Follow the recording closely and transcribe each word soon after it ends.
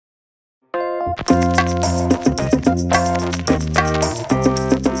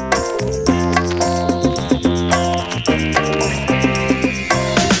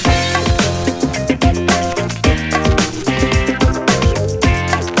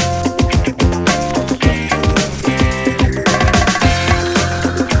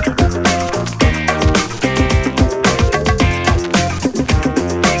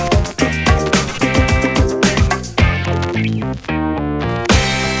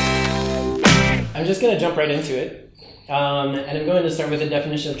I'm just going to jump right into it, and I'm going to start with a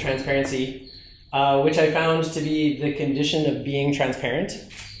definition of transparency, which I found to be the condition of being transparent,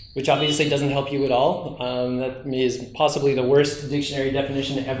 which obviously doesn't help you at all. That is possibly the worst dictionary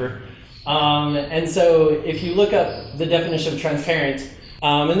definition ever. And so if you look up the definition of transparent,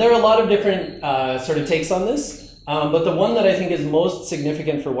 and there are a lot of different sort of takes on this, but the one that I think is most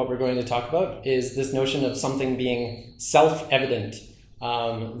significant for what we're going to talk about is this notion of something being self-evident,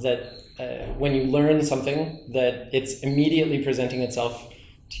 that when you learn something, that it's immediately presenting itself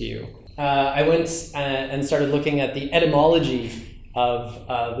to you. I went and started looking at the etymology of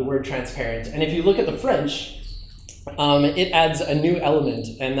the word transparent. And if you look at the French, it adds a new element.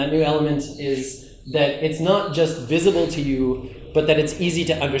 And that new element is that it's not just visible to you, but that it's easy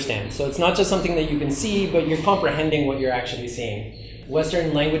to understand. So it's not just something that you can see, but you're comprehending what you're actually seeing.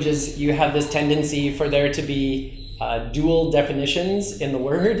 Western languages, you have this tendency for there to be dual definitions in the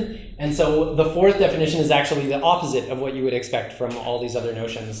word. And so the fourth definition is actually the opposite of what you would expect from all these other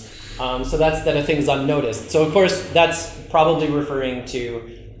notions. So that's that a thing is unnoticed. So of course, that's probably referring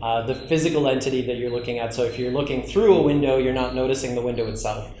to the physical entity that you're looking at. So if you're looking through a window, you're not noticing the window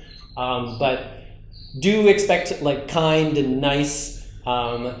itself. But do expect like kind and nice.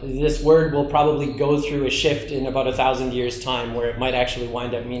 This word will probably go through a shift in about 1,000 years' time where it might actually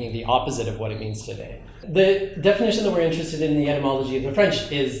wind up meaning the opposite of what it means today. The definition that we're interested in the etymology of the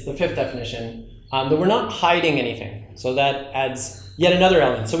French is the fifth definition, that we're not hiding anything. So that adds yet another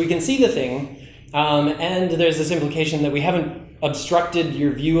element. So we can see the thing, and there's this implication that we haven't obstructed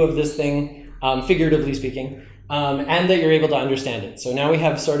your view of this thing, figuratively speaking, and that you're able to understand it. So now we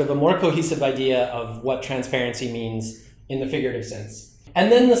have sort of a more cohesive idea of what transparency means in the figurative sense.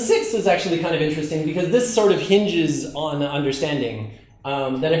 And then the sixth is actually kind of interesting because this sort of hinges on understanding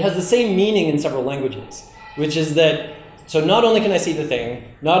that it has the same meaning in several languages, which is that, so not only can I see the thing,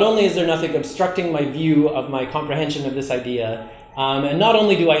 not only is there nothing obstructing my view of my comprehension of this idea, and not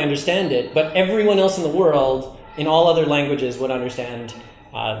only do I understand it, but everyone else in the world, in all other languages, would understand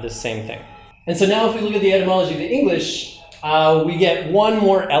this same thing. And so now if we look at the etymology of the English, we get one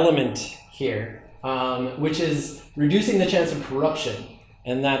more element here, which is reducing the chance of corruption.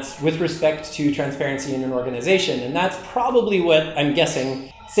 And that's with respect to transparency in an organization. And that's probably what I'm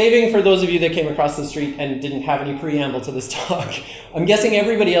guessing, saving for those of you that came across the street and didn't have any preamble to this talk, I'm guessing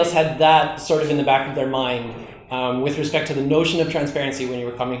everybody else had that sort of in the back of their mind with respect to the notion of transparency when you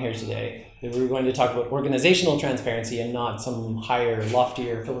were coming here today. That we were going to talk about organizational transparency and not some higher,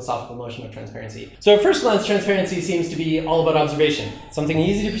 loftier philosophical notion of transparency. So at first glance, transparency seems to be all about observation. Something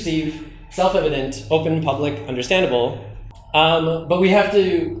easy to perceive, self-evident, open, public, understandable. But we have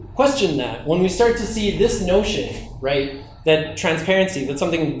to question that. When we start to see this notion, right, that transparency, that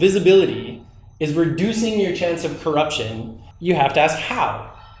something visibility is reducing your chance of corruption, you have to ask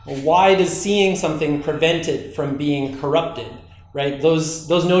how. Well, why does seeing something prevent it from being corrupted, right? Those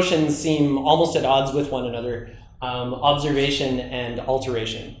notions seem almost at odds with one another, observation and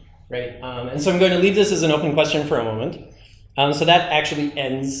alteration, right? And so I'm going to leave this as an open question for a moment. So that actually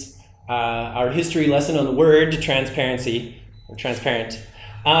ends our history lesson on the word transparency, or transparent.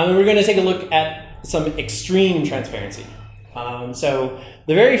 And we're going to take a look at some extreme transparency. So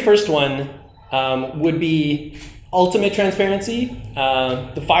the very first one would be ultimate transparency,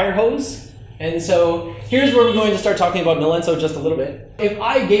 the fire hose. And so here's where we're going to start talking about Nolenso just a little bit. If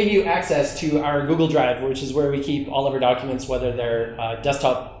I gave you access to our Google Drive, which is where we keep all of our documents, whether they're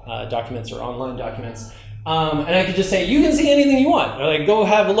desktop documents or online documents, and I could just say, you can see anything you want. Or like, go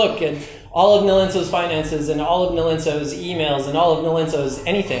have a look at all of Nolenso's finances and all of Nolenso's emails and all of Nolenso's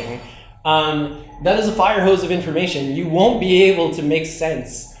anything. That is a fire hose of information. You won't be able to make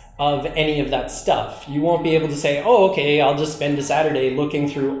sense of any of that stuff. You won't be able to say, oh, okay, I'll just spend a Saturday looking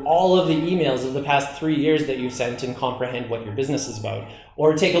through all of the emails of the past 3 years that you've sent and comprehend what your business is about.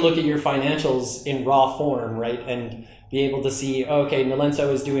 Or take a look at your financials in raw form, right? And be able to see, okay,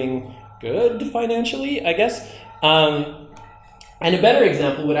 Nolenso is doing good financially, I guess. And a better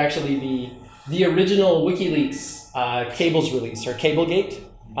example would actually be the original WikiLeaks cables release, or Cablegate.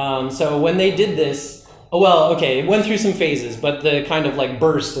 So when they did this, well, okay, it went through some phases, but the kind of like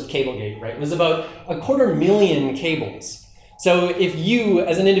burst of Cablegate, right, was about 250,000 cables. So if you,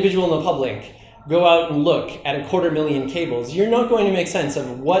 as an individual in the public, go out and look at 250,000 cables, you're not going to make sense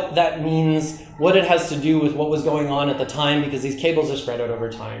of what that means, what it has to do with what was going on at the time, because these cables are spread out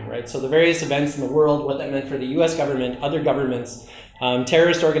over time, right? So the various events in the world, what that meant for the US government, other governments,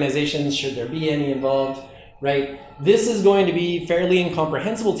 terrorist organizations, should there be any involved, right? This is going to be fairly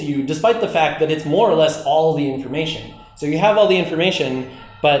incomprehensible to you, despite the fact that it's more or less all the information. So you have all the information,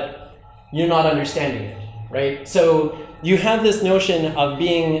 but you're not understanding it, right? So you have this notion of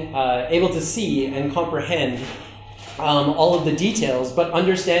being able to see and comprehend all of the details, but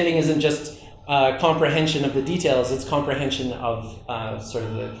understanding isn't just comprehension of the details, it's comprehension of sort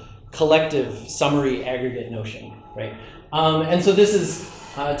of the collective summary aggregate notion, right? And so this is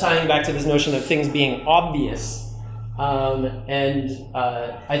tying back to this notion of things being obvious, and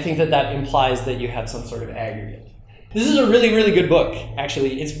I think that implies that you have some sort of aggregate. This is a really, really good book,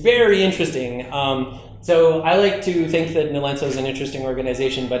 actually. It's very interesting. So I like to think that Nilenso is an interesting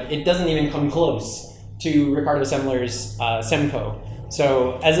organization, but it doesn't even come close to Ricardo Semler's Semco.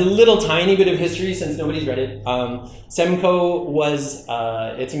 So as a little tiny bit of history, since nobody's read it, Semco was,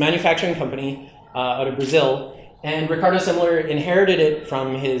 it's a manufacturing company out of Brazil, and Ricardo Semler inherited it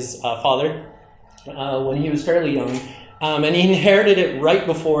from his father when he was fairly young, and he inherited it right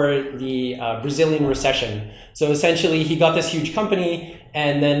before the Brazilian recession. So essentially he got this huge company,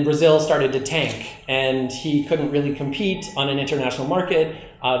 and then Brazil started to tank, and he couldn't really compete on an international market.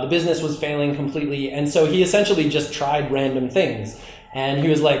 The business was failing completely, and so he essentially just tried random things. And he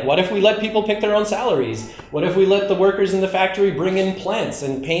was like, what if we let people pick their own salaries? What if we let the workers in the factory bring in plants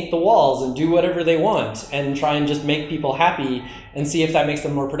and paint the walls and do whatever they want and try and just make people happy and see if that makes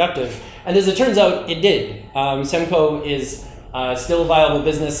them more productive? And as it turns out, it did. Semco is still a viable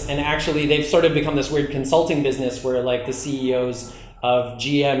business, and actually they've sort of become this weird consulting business where like the CEOs of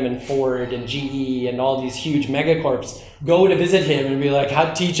GM and Ford and GE and all these huge megacorps go to visit him and be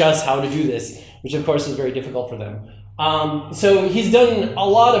like, teach us how to do this, which of course is very difficult for them. So he's done a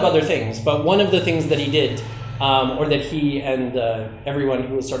lot of other things, but one of the things that he did, or that he and everyone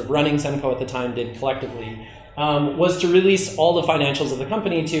who was sort of running Semco at the time did collectively, was to release all the financials of the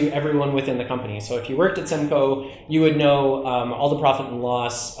company to everyone within the company. So if you worked at Semco, you would know all the profit and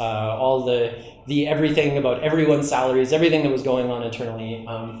loss, all the everything about everyone's salaries, everything that was going on internally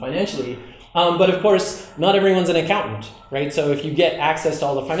financially. But of course, not everyone's an accountant, right? So if you get access to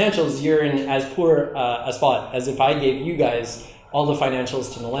all the financials, you're in as poor a spot as if I gave you guys all the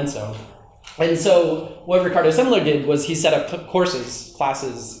financials to Nilenso. And so what Ricardo Semler did was he set up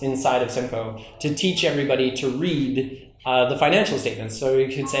classes inside of Semco to teach everybody to read the financial statements. So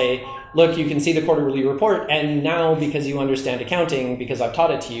you could say, look, you can see the quarterly report, and now because you understand accounting, because I've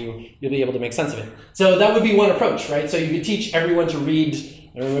taught it to you, you'll be able to make sense of it. So that would be one approach, right? So you could teach everyone to read,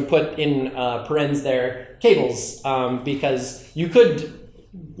 and we would put in parens there, cables, because you could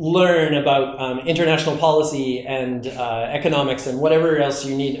learn about international policy and economics and whatever else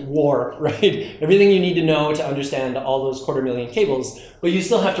you need, war, right? Everything you need to know to understand all those 250,000 cables, but you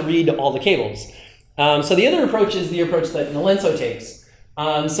still have to read all the cables. So the other approach is the approach that Nilenso takes.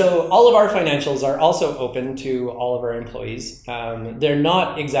 So all of our financials are also open to all of our employees. They're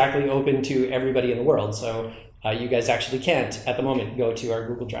not exactly open to everybody in the world. So you guys actually can't, at the moment, go to our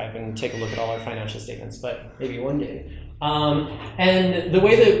Google Drive and take a look at all our financial statements, but maybe one day. And the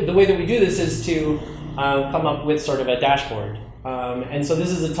way that we do this is to come up with sort of a dashboard. And so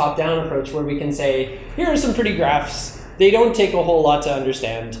this is a top-down approach where we can say, here are some pretty graphs. They don't take a whole lot to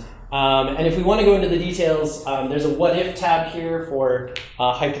understand. And if we want to go into the details, there's a what-if tab here for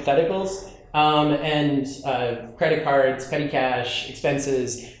hypotheticals, and credit cards, petty cash,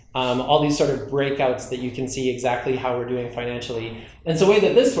 expenses, all these sort of breakouts that you can see exactly how we're doing financially. And so the way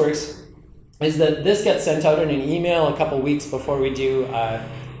that this works is that this gets sent out in an email a couple weeks before we do a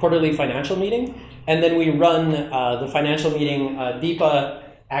quarterly financial meeting. And then we run the financial meeting. Deepa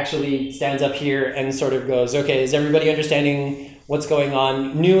actually stands up here and sort of goes, okay, is everybody understanding what's going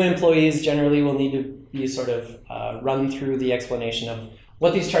on? New employees generally will need to be sort of run through the explanation of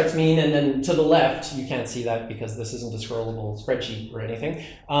what these charts mean, and then to the left, you can't see that because this isn't a scrollable spreadsheet or anything.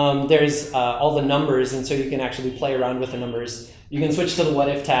 There's all the numbers, and so you can actually play around with the numbers. You can switch to the what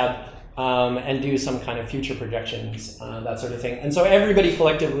if tab and do some kind of future projections, that sort of thing. And so everybody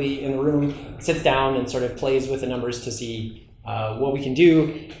collectively in the room sits down and sort of plays with the numbers to see what we can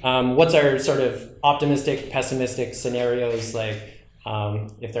do. What's our sort of optimistic, pessimistic scenarios, like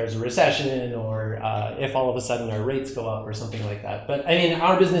if there's a recession, or if all of a sudden our rates go up or something like that. But I mean,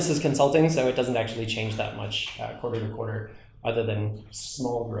 our business is consulting, so it doesn't actually change that much quarter to quarter, other than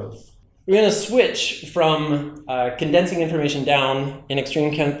small growth. We're going to switch from condensing information down in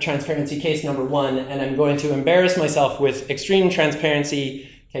extreme transparency case number 1, and I'm going to embarrass myself with extreme transparency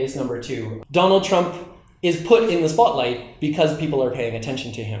case number 2. Donald Trump is put in the spotlight because people are paying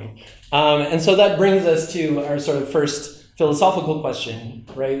attention to him. And so that brings us to our sort of first philosophical question,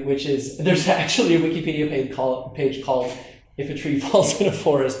 right? Which is, there's actually a Wikipedia page called "If a Tree Falls in a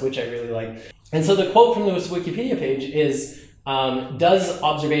Forest," which I really like. And so the quote from this Wikipedia page is, does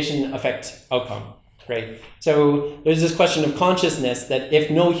observation affect outcome? Right? So there's this question of consciousness, that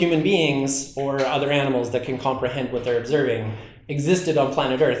if no human beings or other animals that can comprehend what they're observing existed on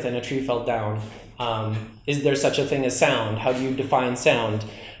planet Earth and a tree fell down, is there such a thing as sound? How do you define sound?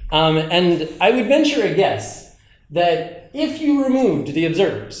 And I would venture a guess that if you removed the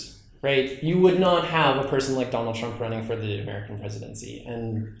observers, right, you would not have a person like Donald Trump running for the American presidency,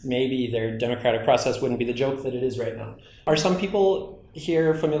 and maybe their democratic process wouldn't be the joke that it is right now. Are some people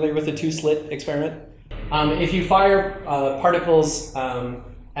here familiar with the two-slit experiment? If you fire particles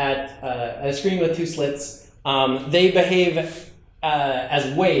at a screen with 2 slits, they behave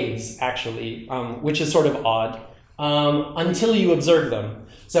as waves, actually, which is sort of odd, until you observe them.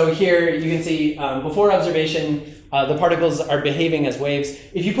 So here you can see before observation, the particles are behaving as waves.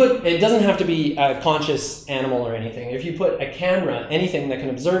 If you put, it doesn't have to be a conscious animal or anything. If you put a camera, anything that can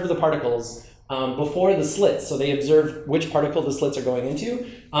observe the particles before the slits, so they observe which particle the slits are going into,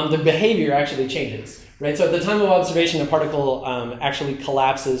 the behavior actually changes. Right? So at the time of observation, a particle actually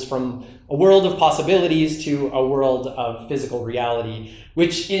collapses from a world of possibilities to a world of physical reality,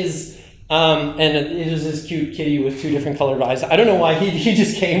 which is, and it is this cute kitty with 2 different colored eyes. I don't know why he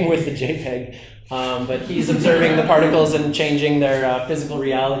just came with the JPEG, but he's observing the particles and changing their physical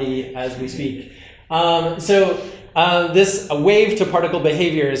reality as we speak. This wave to particle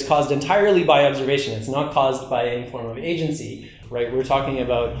behavior is caused entirely by observation. It's not caused by any form of agency, right? We're talking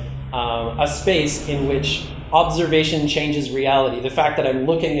about a space in which observation changes reality. The fact that I'm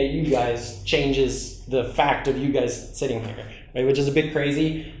looking at you guys changes the fact of you guys sitting here, right? Which is a bit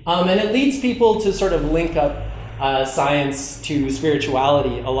crazy. And it leads people to sort of link up science to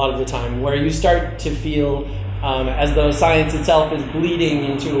spirituality a lot of the time, where you start to feel as though science itself is bleeding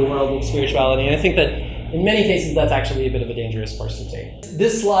into a world of spirituality. And I think that in many cases, that's actually a bit of a dangerous course to take.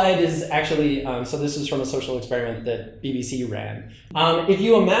 This slide is actually, so this is from a social experiment that BBC ran. If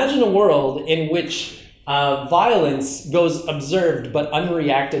you imagine a world in which violence goes observed but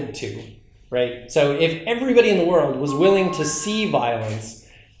unreacted to, right? So if everybody in the world was willing to see violence,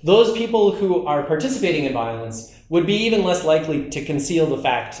 those people who are participating in violence would be even less likely to conceal the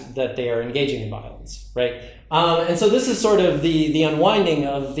fact that they are engaging in violence, right? And so this is sort of the unwinding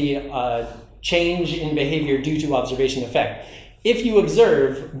of the change in behavior due to observation effect. If you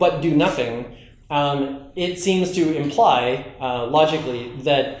observe but do nothing, it seems to imply, logically,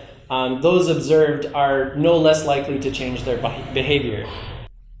 that those observed are no less likely to change their behavior.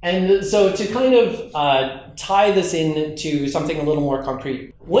 And so to kind of tie this into something a little more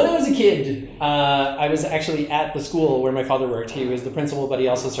concrete, when I was a kid, I was actually at the school where my father worked. He was the principal, but he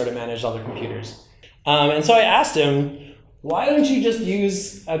also sort of managed all the computers. And so I asked him, why don't you just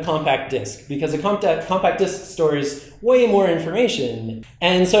use a compact disc? Because a compact disc stores way more information.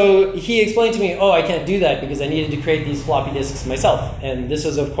 And so he explained to me, oh, I can't do that because I needed to create these floppy disks myself. And this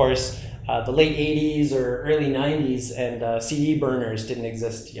was, of course, the late 80s or early 90s, and CD burners didn't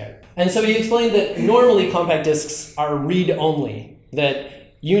exist yet. And so he explained that normally compact discs are read-only, that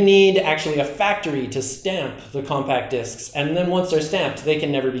you need actually a factory to stamp the compact discs, and then once they're stamped, they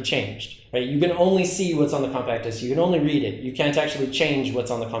can never be changed. Right? You can only see what's on the compact disc. You can only read it. You can't actually change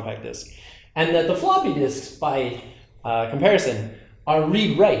what's on the compact disc. And that the floppy disks, by comparison, are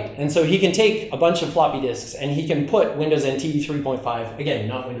read-write. And so he can take a bunch of floppy disks and he can put Windows NT 3.5, again,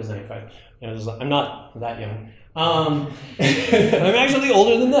 not Windows 95. I'm not that young. I'm actually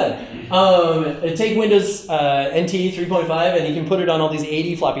older than that. Take Windows NT 3.5 and he can put it on all these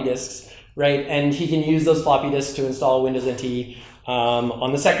 80 floppy disks, right? And he can use those floppy disks to install Windows NT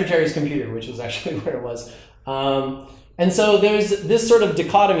on the secretary's computer, which was actually where it was. And so there's this sort of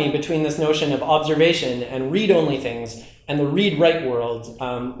dichotomy between this notion of observation and read-only things and the read-write world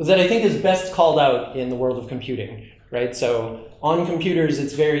that I think is best called out in the world of computing, right? So on computers,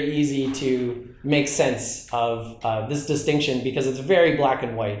 it's very easy to make sense of this distinction because it's very black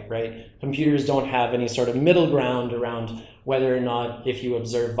and white, right? Computers don't have any sort of middle ground around whether or not if you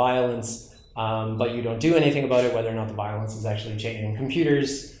observe violence but you don't do anything about it, whether or not the violence is actually changing.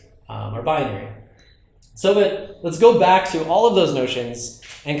 Computers are binary. So but let's go back to all of those notions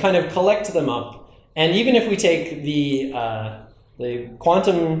and kind of collect them up. And even if we take the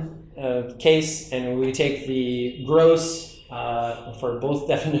quantum case and we take the gross, for both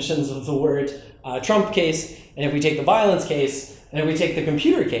definitions of the word, Trump case, and if we take the violence case, and if we take the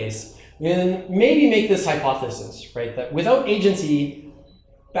computer case, we can maybe make this hypothesis, right, that without agency,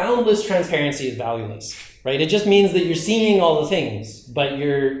 boundless transparency is valueless, right? It just means that you're seeing all the things, but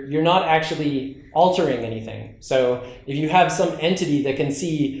you're not actually altering anything. So if you have some entity that can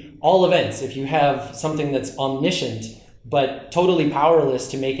see all events, if you have something that's omniscient, but totally powerless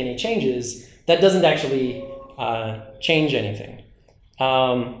to make any changes, that doesn't actually change anything.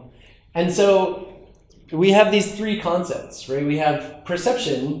 And so we have these three concepts, right? We have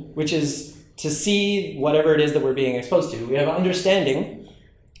perception, which is to see whatever it is that we're being exposed to. We have understanding,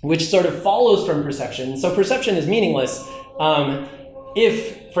 which sort of follows from perception. So perception is meaningless.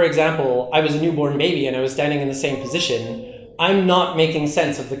 If, for example, I was a newborn baby and I was standing in the same position, I'm not making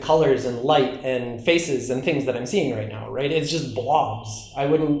sense of the colors and light and faces and things that I'm seeing right now, right? It's just blobs. I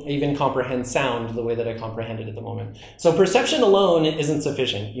wouldn't even comprehend sound the way that I comprehend it at the moment. So perception alone isn't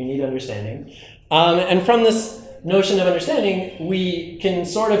sufficient. You need understanding. And from this notion of understanding, we can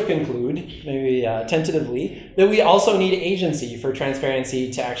sort of conclude, maybe tentatively, that we also need agency for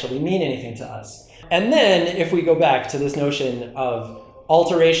transparency to actually mean anything to us. And then if we go back to this notion of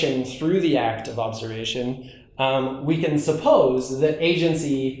alteration through the act of observation, we can suppose that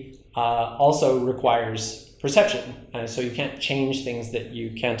agency also requires perception. So you can't change things that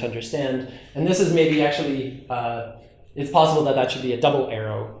you can't understand. And this is maybe actually, it's possible that that should be a double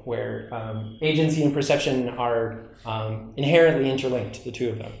arrow where agency and perception are inherently interlinked, the two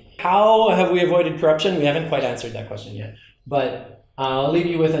of them. How have we avoided corruption? We haven't quite answered that question yet. But I'll leave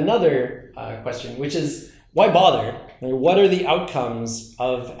you with another question, which is, why bother? What are the outcomes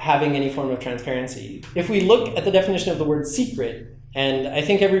of having any form of transparency? If we look at the definition of the word secret, and I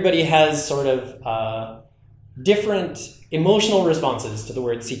think everybody has sort of different emotional responses to the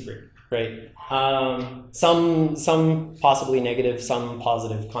word secret, right? Some possibly negative, some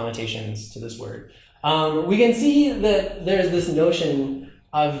positive connotations to this word. We can see that there's this notion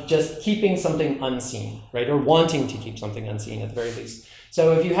of just keeping something unseen, right? Or wanting to keep something unseen at the very least.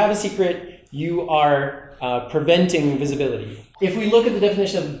 So if you have a secret, you are preventing visibility. If we look at the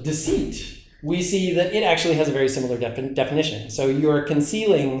definition of deceit, we see that it actually has a very similar definition. So you're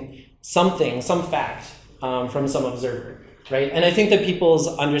concealing something, some fact, from some observer, right? And I think that people's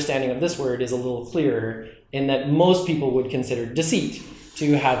understanding of this word is a little clearer in that most people would consider deceit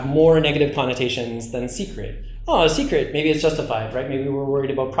to have more negative connotations than secret. Oh, a secret, maybe it's justified, right? Maybe we're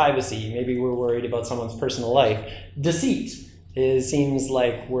worried about privacy. Maybe we're worried about someone's personal life. Deceit seems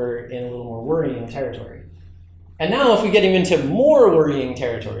like we're in a little more worrying territory. And now if we get into more worrying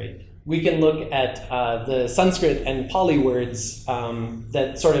territory, we can look at the Sanskrit and Pali words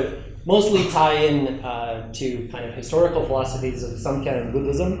that sort of mostly tie in to kind of historical philosophies of Samkhya and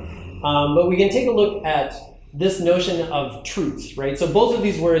Buddhism. But we can take a look at this notion of truth, right? So both of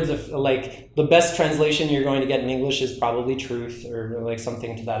these words, like the best translation you're going to get in English is probably truth or like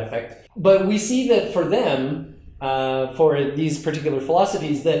something to that effect. But we see that for them, for these particular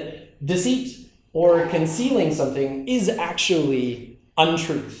philosophies, that deceit or concealing something is actually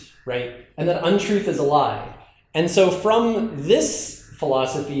untruth, right? And that untruth is a lie. And so from this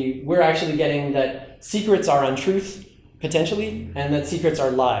philosophy, we're actually getting that secrets are untruth, potentially, and that secrets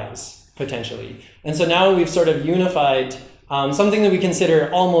are lies, potentially. And so now we've sort of unified something that we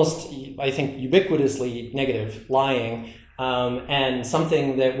consider almost, I think, ubiquitously negative, lying, and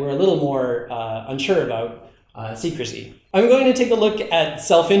something that we're a little more unsure about, secrecy. I'm going to take a look at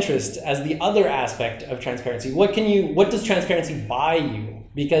self-interest as the other aspect of transparency. What does transparency buy you?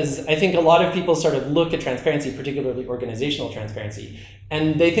 Because I think a lot of people sort of look at transparency, particularly organizational transparency,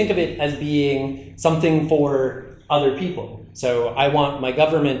 and they think of it as being something for other people. So I want my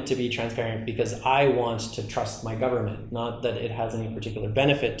government to be transparent because I want to trust my government, not that it has any particular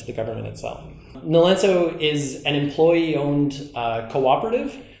benefit to the government itself. Nilenso is an employee-owned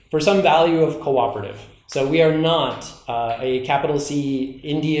cooperative for some value of cooperative. So we are not a capital C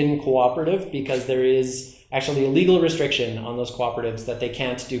Indian cooperative because there is actually a legal restriction on those cooperatives that they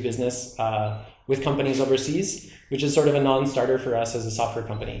can't do business with companies overseas, which is sort of a non-starter for us as a software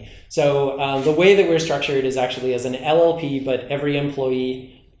company. So the way that we're structured is actually as an LLP, but every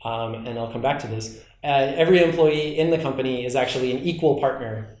employee, and I'll come back to this, every employee in the company is actually an equal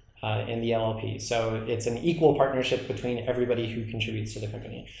partner in the LLP. So it's an equal partnership between everybody who contributes to the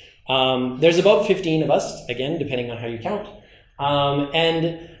company. There's about 15 of us, again, depending on how you count. I'll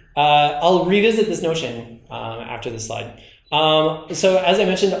revisit this notion after this slide. So as I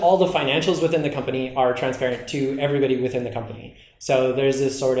mentioned, all the financials within the company are transparent to everybody within the company. So there's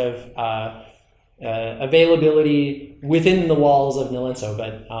this sort of availability within the walls of Nilenso,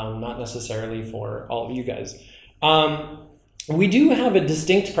 but not necessarily for all of you guys. We do have a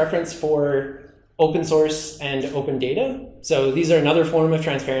distinct preference for open source and open data. So these are another form of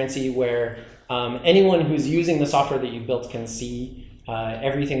transparency where anyone who's using the software that you've built can see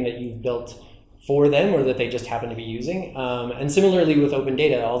everything that you've built for them or that they just happen to be using. And similarly with open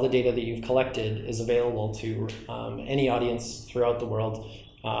data, all the data that you've collected is available to any audience throughout the world,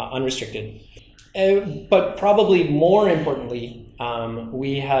 unrestricted. But probably more importantly,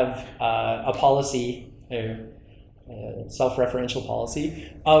 we have a policy, self-referential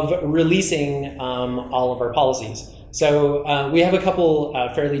policy, of releasing all of our policies. So we have a couple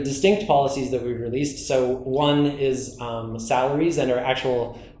fairly distinct policies that we've released. So one is salaries and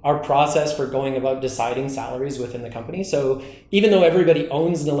our process for going about deciding salaries within the company. So even though everybody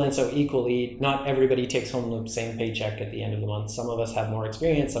owns Nalenso equally, not everybody takes home the same paycheck at the end of the month. Some of us have more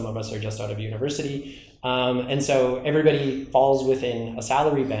experience, some of us are just out of university. And so everybody falls within a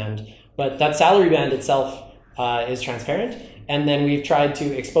salary band, but that salary band itself is transparent. And then we've tried to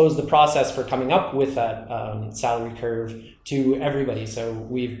expose the process for coming up with that salary curve to everybody. So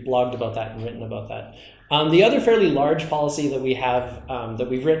we've blogged about that and written about that. The other fairly large policy that we have, that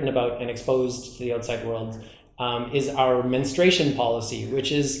we've written about and exposed to the outside world, is our menstruation policy,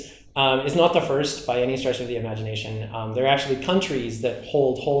 which is not the first by any stretch of the imagination. There are actually countries that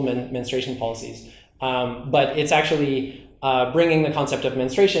hold whole menstruation policies, but it's actually bringing the concept of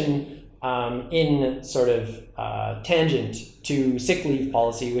menstruation in sort of tangent to sick leave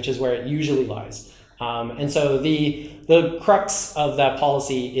policy, which is where it usually lies. And so the crux of that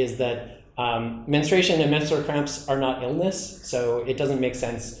policy is that menstruation and menstrual cramps are not illness, so it doesn't make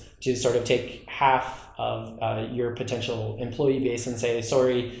sense to sort of take half of your potential employee base and say,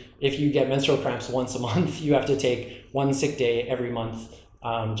 sorry, if you get menstrual cramps once a month, you have to take one sick day every month,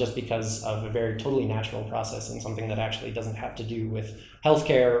 just because of a very totally natural process and something that actually doesn't have to do with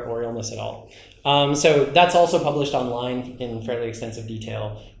healthcare or illness at all. So that's also published online in fairly extensive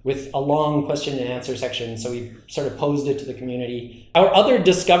detail with a long question and answer section. So we sort of posed it to the community. Our other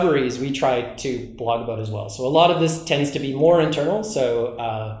discoveries we try to blog about as well. So a lot of this tends to be more internal.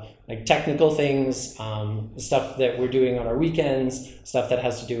 So like technical things, stuff that we're doing on our weekends, stuff that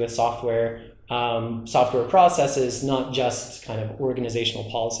has to do with software processes, not just kind of organizational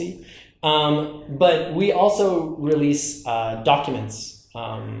policy. But we also release documents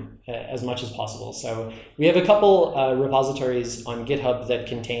as much as possible. So we have a couple repositories on GitHub that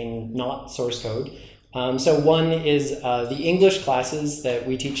contain not source code. So one is the English classes that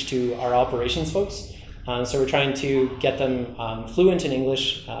we teach to our operations folks. So we're trying to get them fluent in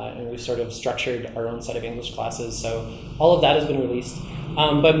English, and we've sort of structured our own set of English classes. So all of that has been released.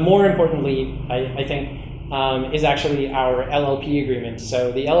 But more importantly, I think, is actually our LLP agreement.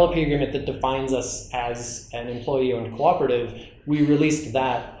 So the LLP agreement that defines us as an employee-owned cooperative, we released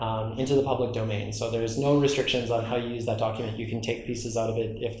that into the public domain. So there's no restrictions on how you use that document. You can take pieces out of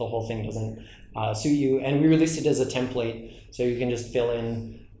it if the whole thing doesn't suit you. And we released it as a template, so you can just fill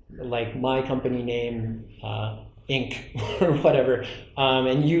in like my company name, Inc. or whatever,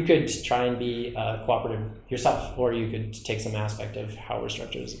 and you could try and be cooperative yourself, or you could take some aspect of how we're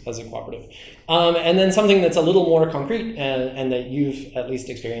structured as a cooperative. And then something that's a little more concrete, and that you've at least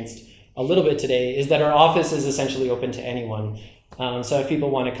experienced a little bit today, is that our office is essentially open to anyone. So if people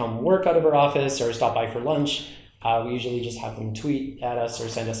want to come work out of our office or stop by for lunch, we usually just have them tweet at us or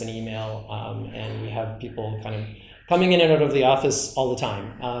send us an email, and we have people kind of coming in and out of the office all the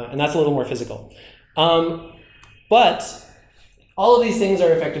time, and that's a little more physical. But all of these things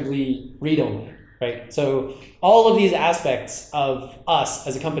are effectively read-only, right? So all of these aspects of us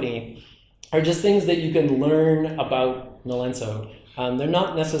as a company are just things that you can learn about Nalenso. They're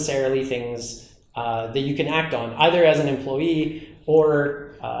not necessarily things that you can act on, either as an employee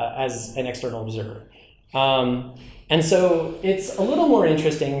or as an external observer. And so it's a little more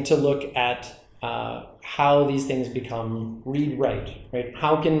interesting to look at how these things become read-write, right?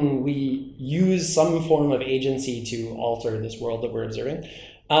 How can we use some form of agency to alter this world that we're observing?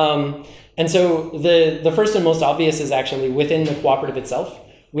 And so the first and most obvious is actually within the cooperative itself,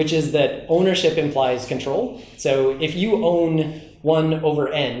 which is that ownership implies control. So if you own 1 over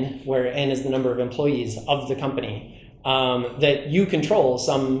n, where n is the number of employees of the company, that you control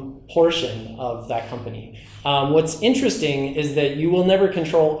some portion of that company. What's interesting is that you will never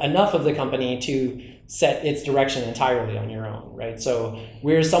control enough of the company to set its direction entirely on your own, right? So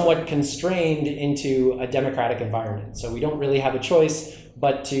we're somewhat constrained into a democratic environment. So we don't really have a choice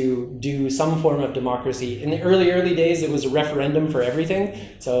but to do some form of democracy. In the early days, it was a referendum for everything.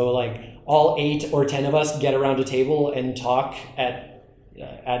 So like all 8 or 10 of us get around a table and talk ad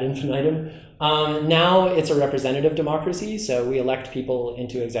infinitum. Now it's a representative democracy, so we elect people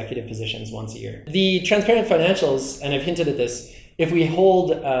into executive positions once a year. The transparent financials, and I've hinted at this, if we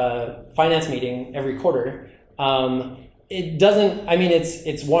hold a finance meeting every quarter, it doesn't, I mean,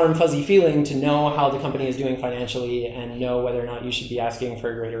 it's warm, fuzzy feeling to know how the company is doing financially and know whether or not you should be asking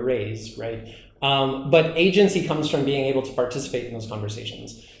for a greater raise, right? But agency comes from being able to participate in those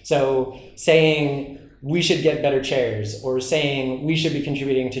conversations. So saying we should get better chairs, or saying we should be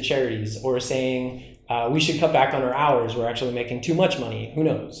contributing to charities, or saying we should cut back on our hours, we're actually making too much money, who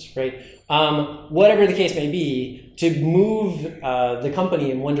knows, right? Whatever the case may be, to move the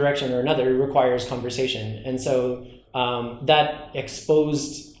company in one direction or another requires conversation. And so that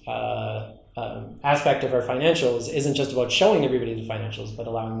exposed aspect of our financials isn't just about showing everybody the financials, but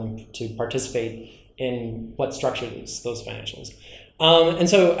allowing them to participate in what structures those financials. And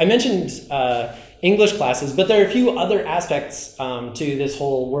so I mentioned English classes, but there are a few other aspects to this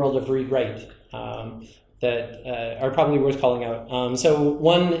whole world of read-write that are probably worth calling out. So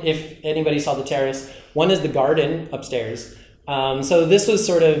one, if anybody saw the terrace, one is the garden upstairs. So this was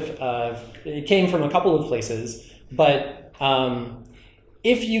sort of, it came from a couple of places, but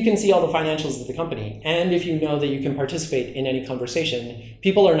if you can see all the financials of the company, and if you know that you can participate in any conversation,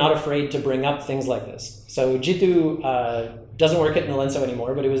 people are not afraid to bring up things like this. So Jitu doesn't work at Nolenso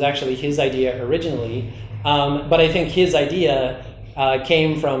anymore, but it was actually his idea originally. But I think his idea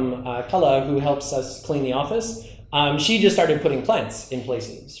came from Kala, who helps us clean the office. She just started putting plants in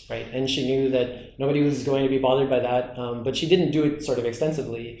places, right? And she knew that nobody was going to be bothered by that, but she didn't do it sort of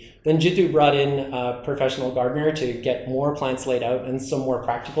extensively. Then Jitu brought in a professional gardener to get more plants laid out and some more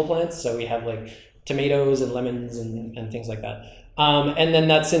practical plants. So we have like tomatoes and lemons and things like that. And then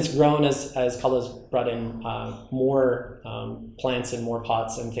that's since grown as Kala's brought in more plants and more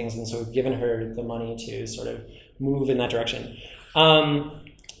pots and things. And so we've given her the money to sort of move in that direction.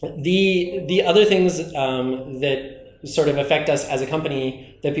 The other things that sort of affect us as a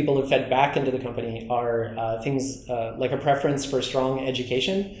company that people have fed back into the company are things like a preference for strong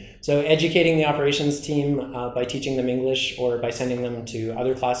education. So educating the operations team by teaching them English or by sending them to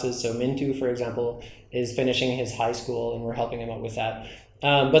other classes. So Mintu, for example, is finishing his high school and we're helping him out with that.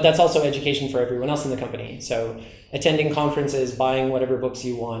 But that's also education for everyone else in the company. So attending conferences, buying whatever books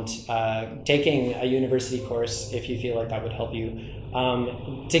you want, taking a university course if you feel like that would help you,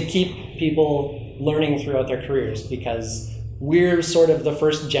 to keep people learning throughout their careers, because we're sort of the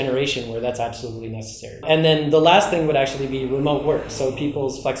first generation where that's absolutely necessary. And then the last thing would actually be remote work. So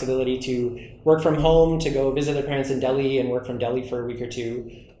people's flexibility to work from home, to go visit their parents in Delhi and work from Delhi for a week or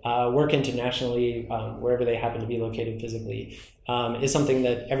two, work internationally, wherever they happen to be located physically, is something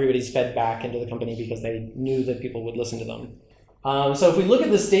that everybody's fed back into the company because they knew that people would listen to them. So if we look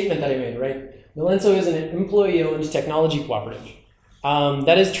at the statement that I made, right? Nolenso is an employee-owned technology cooperative.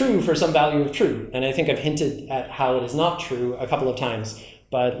 That is true for some value of true, and I think I've hinted at how it is not true a couple of times,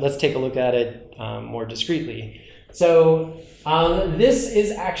 but let's take a look at it more discreetly. So this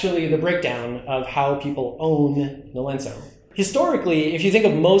is actually the breakdown of how people own Nolenso. Historically, if you think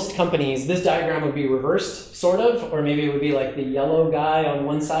of most companies, this diagram would be reversed, sort of, or maybe it would be like the yellow guy on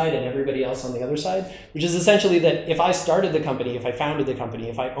one side and everybody else on the other side, which is essentially that if I started the company, if I founded the company,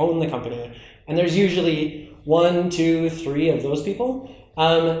 if I own the company, and there's usually 1, 2, 3 of those people,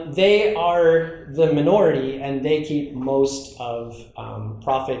 they are the minority and they keep most of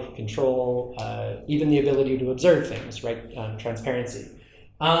profit, control, even the ability to observe things, right? Transparency.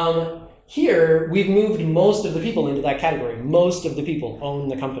 Here, we've moved most of the people into that category. Most of the people own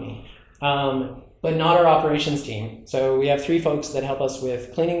the company, but not our operations team. So we have 3 folks that help us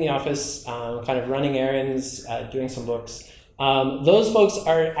with cleaning the office, kind of running errands, doing some books. Those folks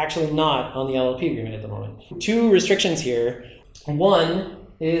are actually not on the LLP agreement at the moment. 2 restrictions here. One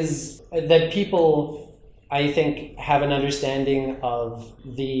is that people, I think, have an understanding of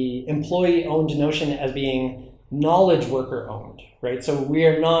the employee-owned notion as being knowledge worker-owned, right? So we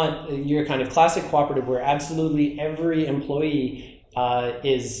are not your kind of classic cooperative where absolutely every employee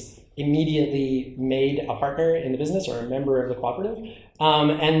is immediately made a partner in the business or a member of the cooperative.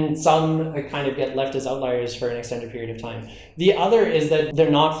 And some kind of get left as outliers for an extended period of time. The other is that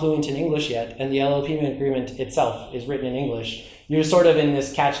they're not fluent in English yet, and the LLP agreement itself is written in English. You're sort of in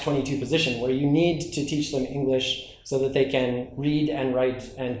this catch-22 position where you need to teach them English so that they can read and write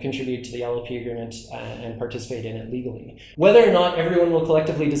and contribute to the LLP agreement and participate in it legally. Whether or not everyone will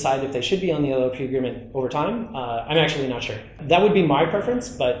collectively decide if they should be on the LLP agreement over time, I'm actually not sure. That would be my preference,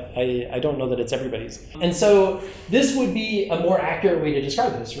 but I don't know that it's everybody's. And so this would be a more accurate way to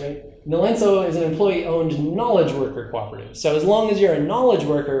describe this, right? Nolenso is an employee-owned knowledge worker cooperative. So as long as you're a knowledge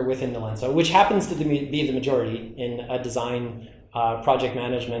worker within Nolenso, which happens to be the majority in a design project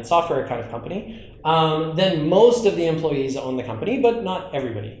management software kind of company, then most of the employees own the company, but not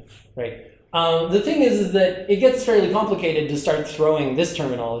everybody, right? The thing is that it gets fairly complicated to start throwing this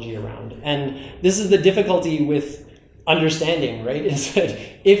terminology around. And this is the difficulty with understanding, right, is that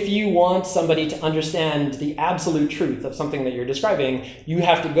if you want somebody to understand the absolute truth of something that you're describing, you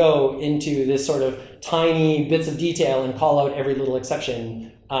have to go into this sort of tiny bits of detail and call out every little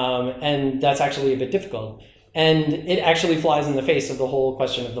exception. And that's actually a bit difficult. And it actually flies in the face of the whole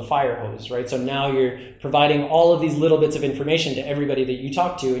question of the fire hose, right? So now you're providing all of these little bits of information to everybody that you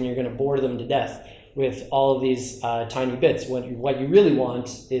talk to, and you're going to bore them to death with all of these tiny bits. What you really want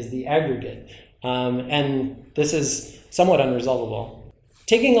is the aggregate. And this is somewhat unresolvable.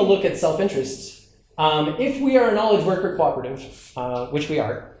 Taking a look at self-interest, if we are a knowledge worker cooperative, which we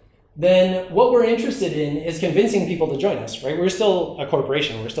are, then what we're interested in is convincing people to join us, right? We're still a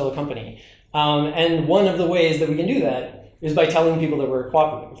corporation, we're still a company. And one of the ways that we can do that is by telling people that we're a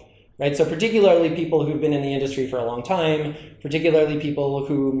cooperative, right? So particularly people who've been in the industry for a long time, particularly people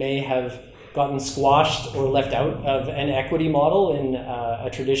who may have gotten squashed or left out of an equity model in a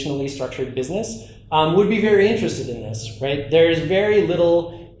traditionally structured business, would be very interested in this, right? There's very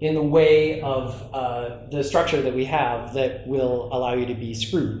little in the way of the structure that we have that will allow you to be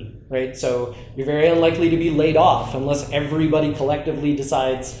screwed, right? So you're very unlikely to be laid off unless everybody collectively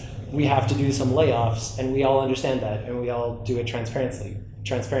decides we have to do some layoffs, and we all understand that, and we all do it transparently.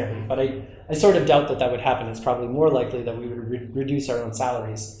 But I sort of doubt that that would happen. It's probably more likely that we would reduce our own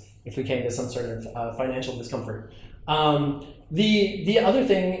salaries if we came to some sort of financial discomfort. The other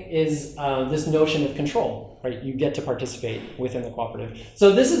thing is this notion of control, right? You get to participate within the cooperative.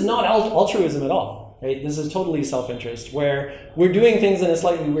 So this is not altruism at all, right? This is totally self-interest, where we're doing things in a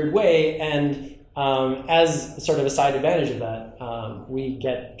slightly weird way, and as sort of a side advantage of that, we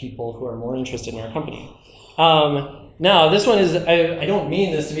get people who are more interested in our company. Now, this one is, I don't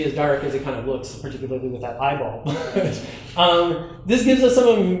mean this to be as dark as it kind of looks, particularly with that eyeball. This gives us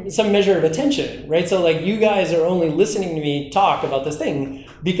some measure of attention, right? So like you guys are only listening to me talk about this thing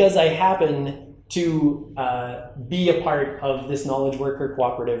because I happen to be a part of this knowledge worker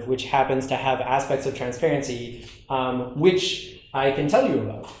cooperative, which happens to have aspects of transparency, which I can tell you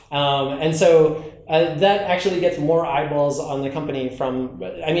about. And so that actually gets more eyeballs on the company from,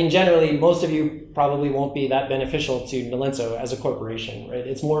 I mean, generally, most of you probably won't be that beneficial to Nalenso as a corporation, right?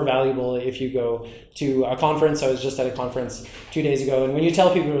 It's more valuable if you go to a conference. I was just at a conference 2 days ago, and when you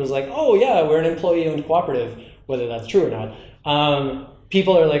tell people, it was like, oh yeah, we're an employee-owned cooperative, whether that's true or not,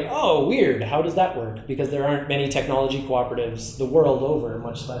 people are like, oh, weird, how does that work? Because there aren't many technology cooperatives the world over,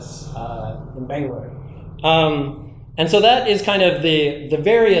 much less in Bangalore. And so that is kind of the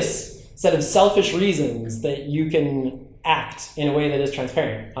various set of selfish reasons that you can act in a way that is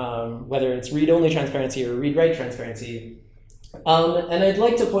transparent, whether it's read-only transparency or read-write transparency. And I'd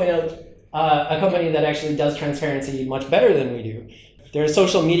like to point out a company that actually does transparency much better than we do. They're a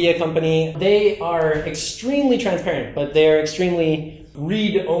social media company. They are extremely transparent, but they're extremely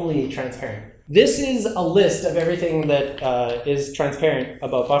read-only transparent. This is a list of everything that is transparent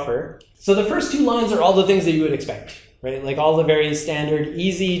about Buffer. So the first 2 lines are all the things that you would expect, right? Like all the very standard,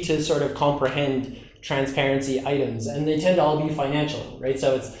 easy to sort of comprehend transparency items, and they tend to all be financial, right?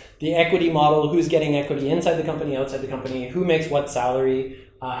 So it's the equity model, who's getting equity inside the company, outside the company, who makes what salary,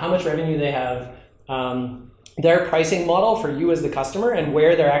 how much revenue they have, their pricing model for you as the customer, and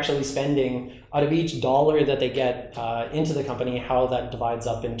where they're actually spending out of each dollar that they get into the company, how that divides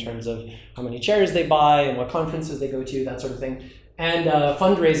up in terms of how many chairs they buy and what conferences they go to, that sort of thing. And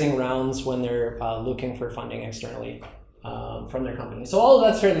fundraising rounds when they're looking for funding externally from their company. So all of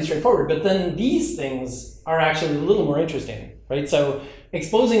that's fairly straightforward, but then these things are actually a little more interesting, right? So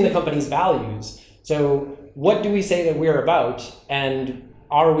exposing the company's values. So what do we say that we're about, and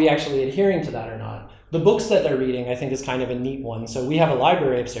are we actually adhering to that or not? The books that they're reading, I think, is kind of a neat one. So we have a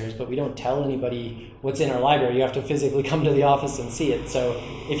library upstairs, but we don't tell anybody what's in our library. You have to physically come to the office and see it. So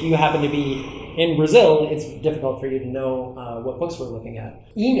if you happen to be in Brazil, it's difficult for you to know what books we're looking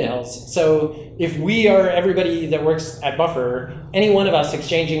at. Emails. So if we are everybody that works at Buffer, any one of us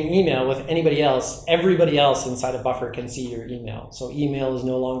exchanging email with anybody else, everybody else inside of Buffer can see your email. So email is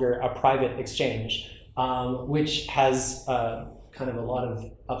no longer a private exchange, which has kind of a lot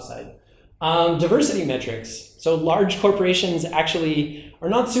of upside. Diversity metrics. So large corporations actually are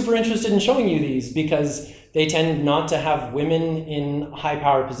not super interested in showing you these because they tend not to have women in high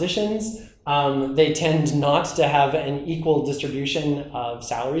power positions. They tend not to have an equal distribution of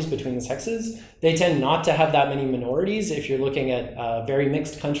salaries between the sexes. They tend not to have that many minorities if you're looking at a very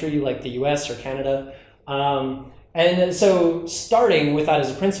mixed country like the US or Canada. And so starting with that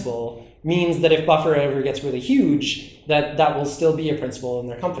as a principle means that if Buffer ever gets really huge, that will still be a principle in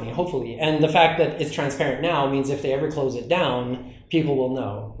their company, hopefully. And the fact that it's transparent now means if they ever close it down, people will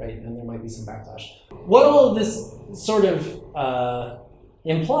know, right? And there might be some backlash. What all of this sort of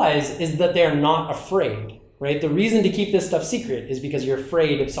implies is that they're not afraid, right? The reason to keep this stuff secret is because you're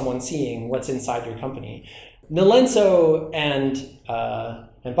afraid of someone seeing what's inside your company. Nilenso and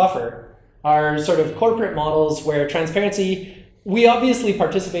Buffer are sort of corporate models where transparency, we obviously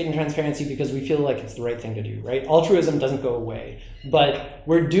participate in transparency because we feel like it's the right thing to do, right? Altruism doesn't go away, but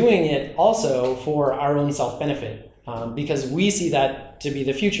we're doing it also for our own self-benefit. Because we see that to be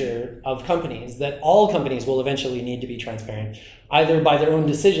the future of companies, that all companies will eventually need to be transparent, either by their own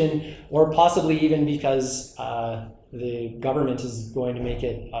decision or possibly even because the government is going to make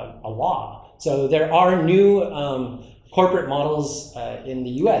it a law. So there are new corporate models in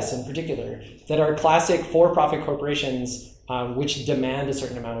the US in particular that are classic for-profit corporations which demand a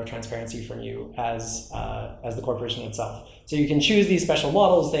certain amount of transparency from you as the corporation itself. So you can choose these special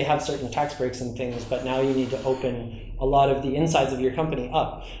models, they have certain tax breaks and things, but now you need to open a lot of the insides of your company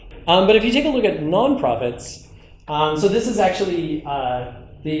up. But if you take a look at nonprofits, so this is actually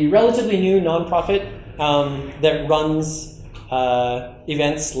the relatively new nonprofit that runs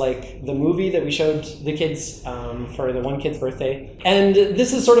events like the movie that we showed the kids for the one kid's birthday. And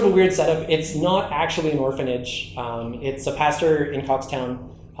this is sort of a weird setup. It's not actually an orphanage. It's a pastor in Coxtown,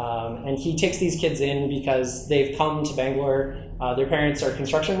 and he takes these kids in because they've come to Bangalore. Their parents are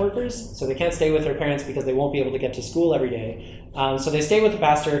construction workers, so they can't stay with their parents because they won't be able to get to school every day. So they stay with the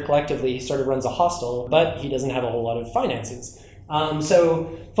pastor collectively. He sort of runs a hostel, but he doesn't have a whole lot of finances.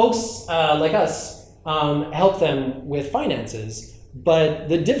 So folks like us help them with finances, but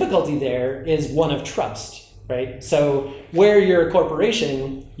the difficulty there is one of trust, right? So where you're a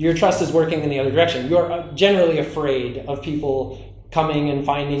corporation, your trust is working in the other direction. You're generally afraid of people coming and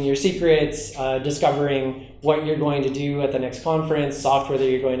finding your secrets, discovering what you're going to do at the next conference, software that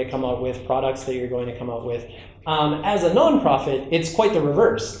you're going to come out with, products that you're going to come out with. As a nonprofit, it's quite the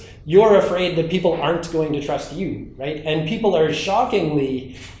reverse. You're afraid that people aren't going to trust you, right? And people are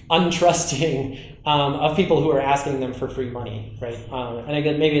shockingly untrusting of people who are asking them for free money, right? And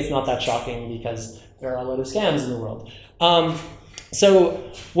again, maybe it's not that shocking because there are a lot of scams in the world.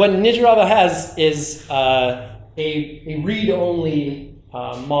 So what Nijrava has is a read-only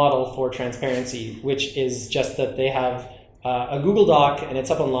model for transparency, which is just that they have a Google Doc and it's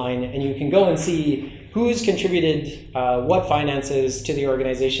up online, and you can go and see who's contributed what finances to the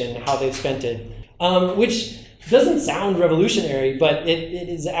organization, how they've spent it, which doesn't sound revolutionary, but it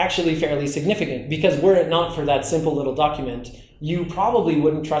is actually fairly significant, because were it not for that simple little document, you probably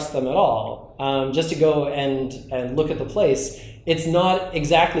wouldn't trust them at all. Just to go and look at the place, it's not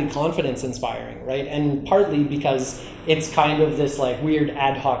exactly confidence inspiring, right? And partly because it's kind of this like weird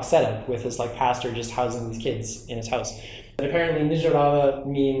ad hoc setup with this like pastor just housing these kids in his house. But apparently Nijrava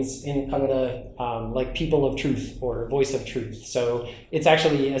means in Kannada like people of truth or voice of truth. So it's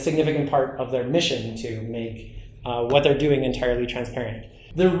actually a significant part of their mission to make what they're doing entirely transparent.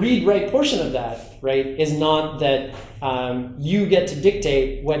 The read-write portion of that, right, is not that you get to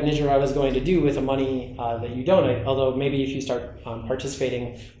dictate what Nijrava is going to do with the money that you donate, although maybe if you start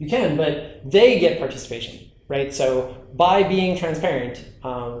participating, you can, but they get participation, right? So by being transparent,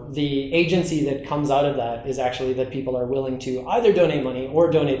 the agency that comes out of that is actually that people are willing to either donate money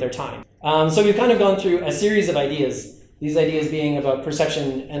or donate their time. So we've kind of gone through a series of ideas, these ideas being about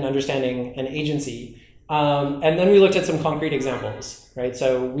perception and understanding and agency. And then we looked at some concrete examples, right?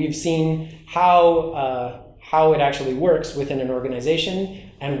 So we've seen how it actually works within an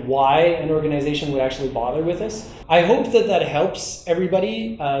organization and why an organization would actually bother with this. I hope that that helps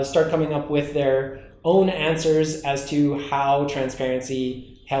everybody start coming up with their own answers as to how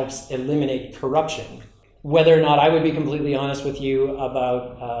transparency helps eliminate corruption. Whether or not I would be completely honest with you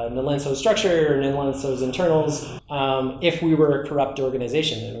about Nilenso's structure or Nilenso's internals if we were a corrupt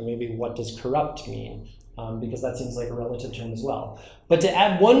organization, and maybe what does corrupt mean? Because that seems like a relative term as well. But to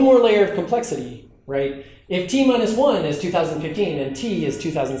add one more layer of complexity, right? If t minus 1 is 2015 and t is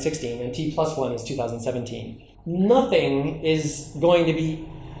 2016 and t plus 1 is 2017, nothing is going to be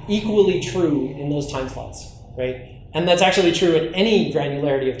equally true in those time slots, right? And that's actually true at any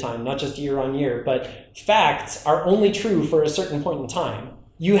granularity of time, not just year on year, but facts are only true for a certain point in time.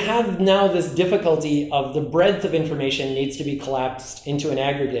 You have now this difficulty of the breadth of information needs to be collapsed into an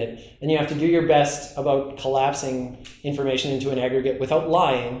aggregate, and you have to do your best about collapsing information into an aggregate without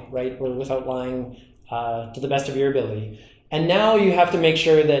lying, right, or without lying to the best of your ability. And now you have to make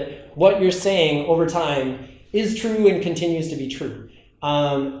sure that what you're saying over time is true and continues to be true.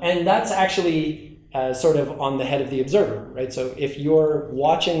 And that's actually sort of on the head of the observer, right? So if you're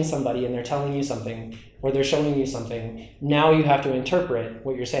watching somebody and they're telling you something, or they're showing you something, now you have to interpret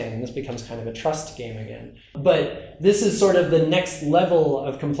what you're saying, and this becomes kind of a trust game again. But this is sort of the next level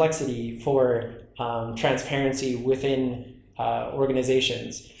of complexity for transparency within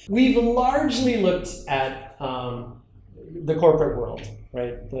organizations. We've largely looked at the corporate world,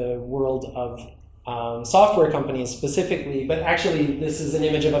 right? The world of software companies specifically, but actually this is an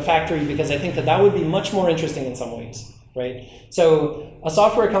image of a factory because I think that that would be much more interesting in some ways, right? So a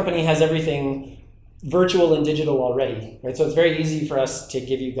software company has everything virtual and digital already, right? So it's very easy for us to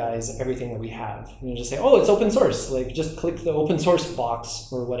give you guys everything that we have. And you just say, oh, it's open source. Like just click the open source box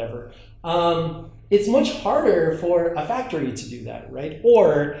or whatever. It's much harder for a factory to do that, right?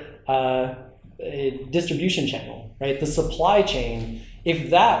 Or a distribution channel, right? The supply chain, if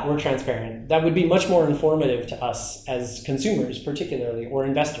that were transparent, that would be much more informative to us as consumers particularly, or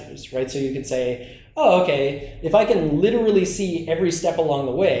investors, right? So you could say, oh, okay, if I can literally see every step along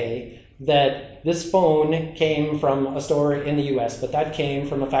the way, that this phone came from a store in the US, but that came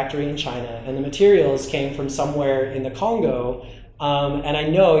from a factory in China, and the materials came from somewhere in the Congo, and I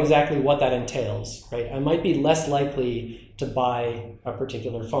know exactly what that entails, right? I might be less likely to buy a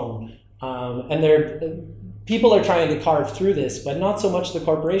particular phone. People are trying to carve through this, but not so much the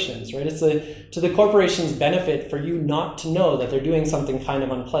corporations, right? It's to the corporations' benefit for you not to know that they're doing something kind of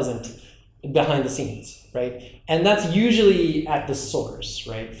unpleasant behind the scenes, right? And that's usually at the source,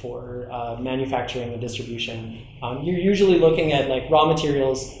 right, for manufacturing and distribution. You're usually looking at like raw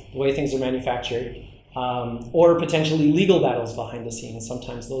materials, the way things are manufactured, or potentially legal battles behind the scenes.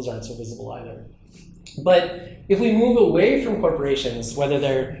 Sometimes those aren't so visible either. But if we move away from corporations, whether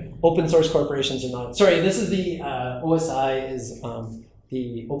they're open source corporations or not, sorry, this is the OSI is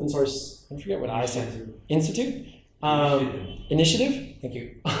the open source, I forget what I said, Institute? Initiative? Thank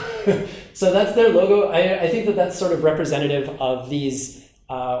you. So that's their logo. I think that that's sort of representative of these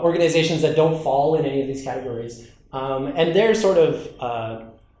organizations that don't fall in any of these categories. And they're sort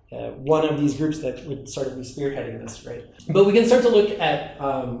of one of these groups that would sort of be spearheading this, right? But we can start to look at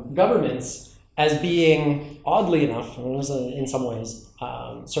governments as being, oddly enough, in some ways,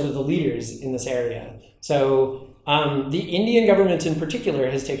 sort of the leaders in this area. So the Indian government in particular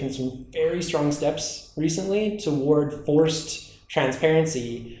has taken some very strong steps recently toward forced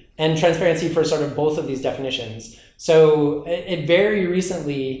transparency, and transparency for sort of both of these definitions. So it very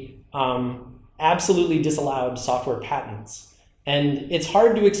recently absolutely disallowed software patents. And it's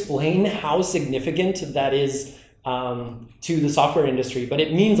hard to explain how significant that is to the software industry, but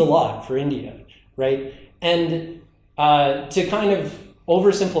it means a lot for India, right? And to kind of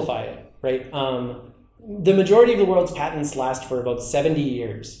oversimplify it, right? The majority of the world's patents last for about 70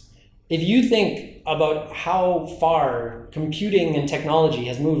 years. If you think about how far computing and technology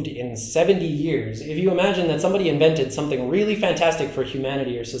has moved in 70 years, if you imagine that somebody invented something really fantastic for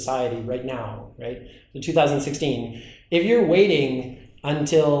humanity or society right now, right, in 2016, if you're waiting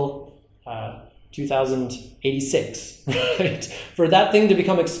until 2086, right, for that thing to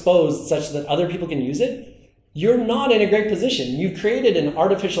become exposed such that other people can use it, you're not in a great position. You've created an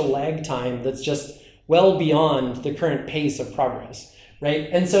artificial lag time that's just well beyond the current pace of progress, right?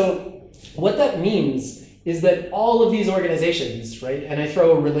 And so what that means is that all of these organizations, right, and I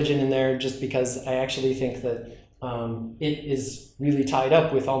throw religion in there just because I actually think that it is really tied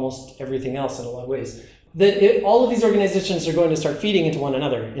up with almost everything else in a lot of ways, that all of these organizations are going to start feeding into one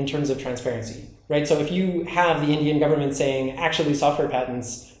another in terms of transparency, right? So if you have the Indian government saying, actually software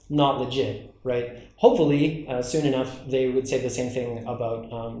patents, not legit, right? Hopefully, soon enough, they would say the same thing about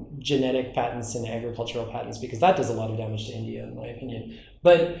genetic patents and agricultural patents, because that does a lot of damage to India, in my opinion.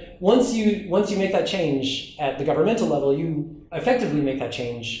 But once you make that change at the governmental level, you effectively make that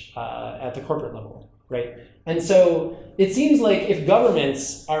change at the corporate level, right? And so it seems like if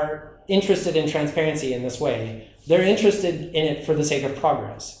governments are interested in transparency in this way, they're interested in it for the sake of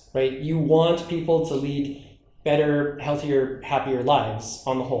progress, right? You want people to lead better, healthier, happier lives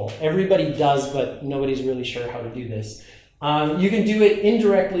on the whole. Everybody does, but nobody's really sure how to do this. You can do it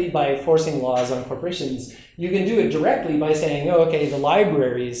indirectly by forcing laws on corporations. You can do it directly by saying, oh, okay, the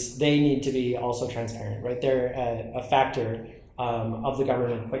libraries, they need to be also transparent, right? They're a factor of the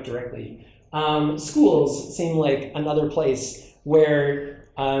government quite directly. Schools seem like another place where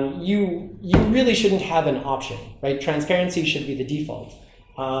you really shouldn't have an option, right? Transparency should be the default.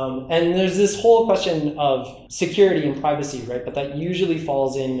 And there's this whole question of security and privacy, right? But that usually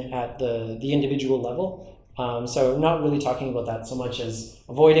falls in at the individual level. So not really talking about that so much as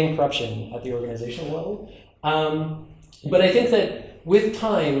avoiding corruption at the organizational level. But I think that with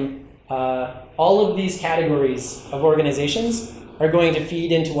time, all of these categories of organizations are going to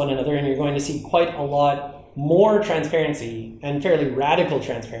feed into one another, and you're going to see quite a lot more transparency and fairly radical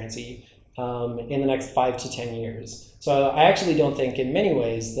transparency in the next 5 to 10 years. So I actually don't think in many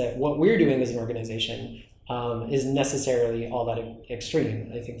ways that what we're doing as an organization is necessarily all that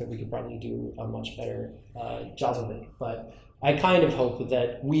extreme. I think that we could probably do a much better job of it. But I kind of hope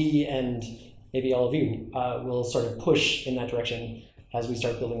that we and maybe all of you will sort of push in that direction as we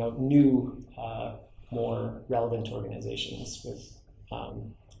start building out new, more relevant organizations with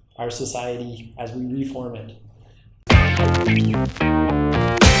our society as we reform it.